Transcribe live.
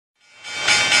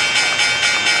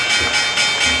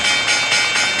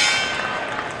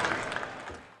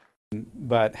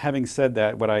But having said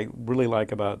that, what I really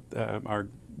like about our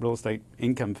real estate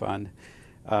income fund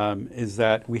is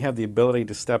that we have the ability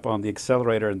to step on the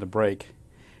accelerator and the brake.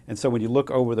 And so when you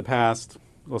look over the past,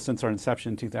 well, since our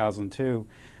inception in 2002,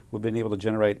 we've been able to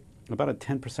generate about a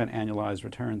 10% annualized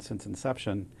return since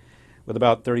inception, with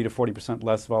about 30 to 40%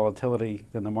 less volatility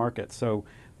than the market. So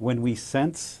when we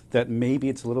sense that maybe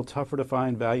it's a little tougher to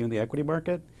find value in the equity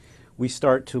market, we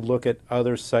start to look at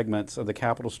other segments of the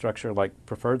capital structure like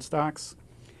preferred stocks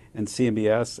and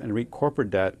CMBS and REIT corporate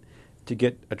debt to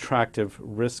get attractive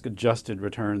risk-adjusted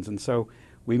returns. And so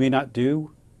we may not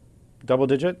do double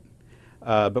digit,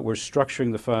 but we're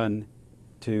structuring the fund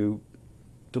to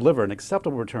deliver an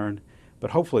acceptable return,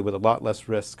 but hopefully with a lot less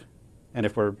risk. And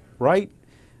if we're right,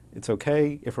 it's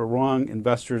okay. If we're wrong,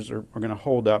 investors are going to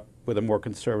hold up with a more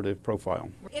conservative profile.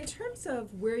 In terms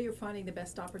of where you're finding the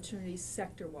best opportunities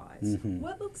sector-wise,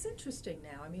 what looks interesting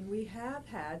now? I mean, we have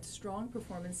had strong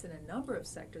performance in a number of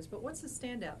sectors, but what's the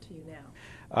standout to you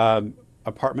now?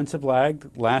 Apartments have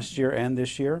lagged last year and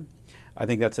this year. I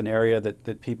think that's an area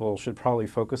that people should probably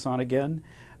focus on again.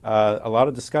 A lot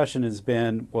of discussion has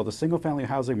been, well, the single-family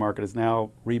housing market is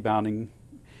now rebounding.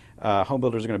 Home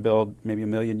builders are going to build maybe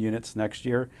 1 million units next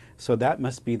year, so that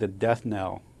must be the death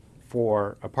knell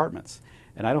for apartments.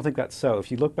 And I don't think that's so.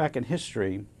 If you look back in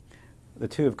history, the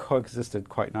two have coexisted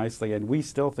quite nicely, and we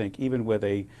still think, even with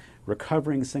a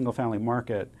recovering single-family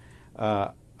market,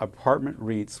 apartment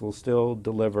REITs will still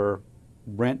deliver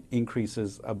rent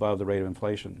increases above the rate of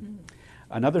inflation.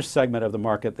 Another segment of the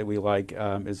market that we like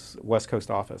is West Coast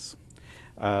office.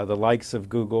 The likes of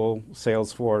Google,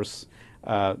 Salesforce,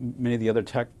 many of the other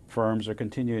tech firms are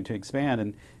continuing to expand,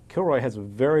 and Kilroy has a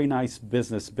very nice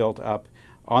business built up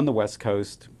on the West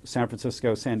Coast, San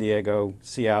Francisco, San Diego,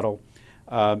 Seattle.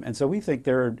 And so we think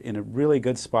they're in a really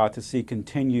good spot to see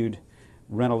continued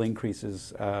rental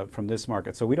increases from this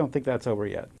market. So we don't think that's over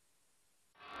yet.